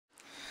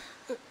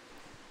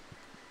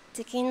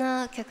次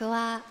の曲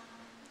は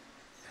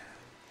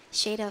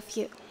Shade of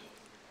You。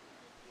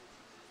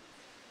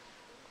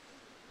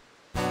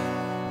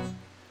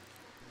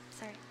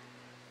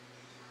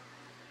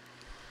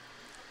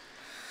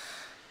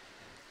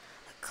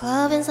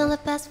 Clubbing's on the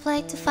best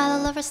place to find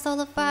a lover,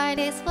 solo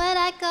parties where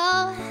I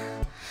go.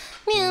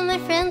 Me and my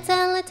friends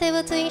at the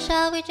table to each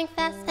other, we drink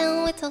fast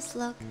and we toast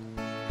slow.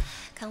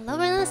 Come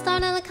over and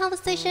start on a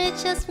conversation,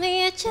 it's just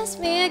me, I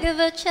give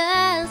a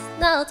chance.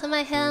 Now to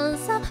my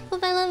hands up,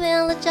 move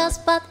and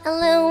just butt,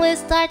 and then we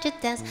start to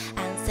dance.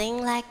 And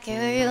sing like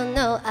girl, you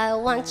know I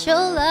want your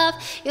love.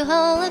 You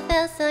hold a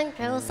fast and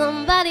girl,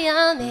 somebody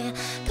on me.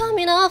 Call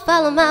me no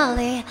follow my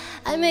lead.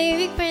 I may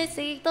be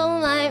crazy,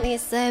 don't mind me.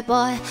 Say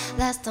boy,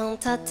 let's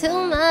don't talk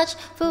too much.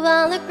 Move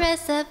on the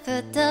grace and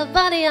put the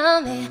body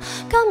on me.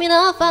 Call me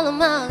no follow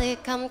my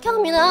lead. Come,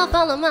 call me no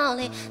follow my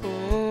lead.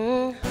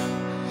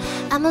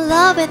 I'm in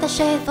love with the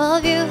shape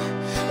of you.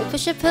 We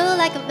push and pull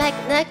like a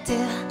magnet do.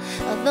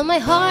 Although my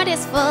heart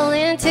is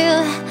falling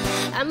too.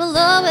 I'm in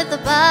love with the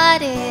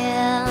body.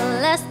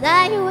 Last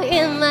night you were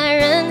in my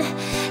room,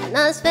 and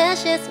now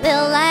special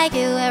smell like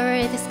you.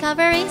 Every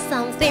discovery,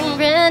 something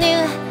brand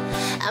new.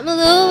 I'm in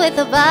love with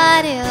the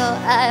body.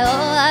 Oh, I.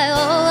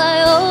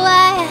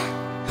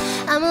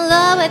 I'm in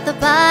love with the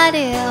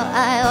body. Oh,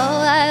 I.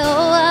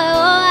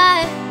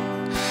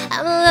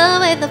 I'm in love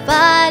with the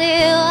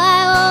body. Oh,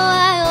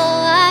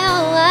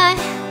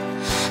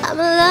 I'm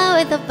in love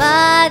with the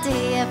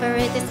body,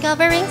 every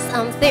discovering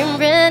something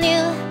brand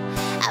new.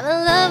 I'm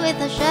in love with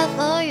the shell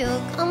for you.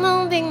 Come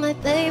on, be my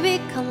baby,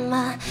 come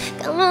on.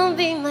 Come on,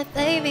 be my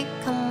baby,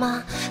 come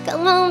on.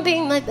 Come on, be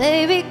my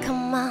baby,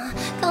 come on.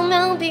 Come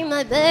on, be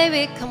my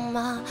baby, come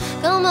on.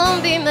 Come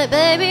on, be my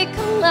baby,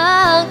 come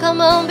on. Come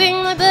on, be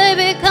my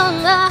baby,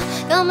 come on.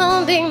 Come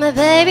on, be my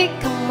baby,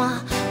 come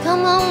on.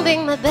 Come on, be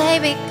my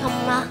baby,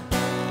 come on.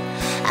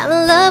 I'm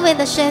in love with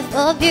the shape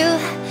of you.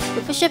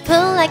 We push and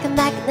pull like a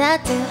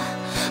magnet do.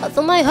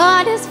 Although my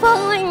heart is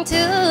falling too.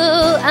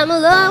 I'm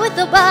in love with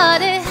the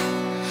body.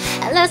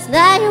 And last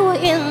night you were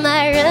in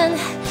my room,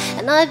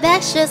 and all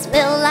back should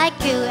smell like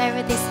you.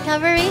 Every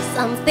discovery,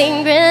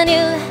 something brand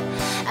new.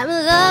 I'm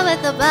in love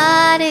with the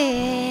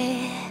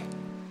body.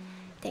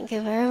 Thank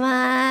you very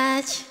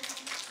much.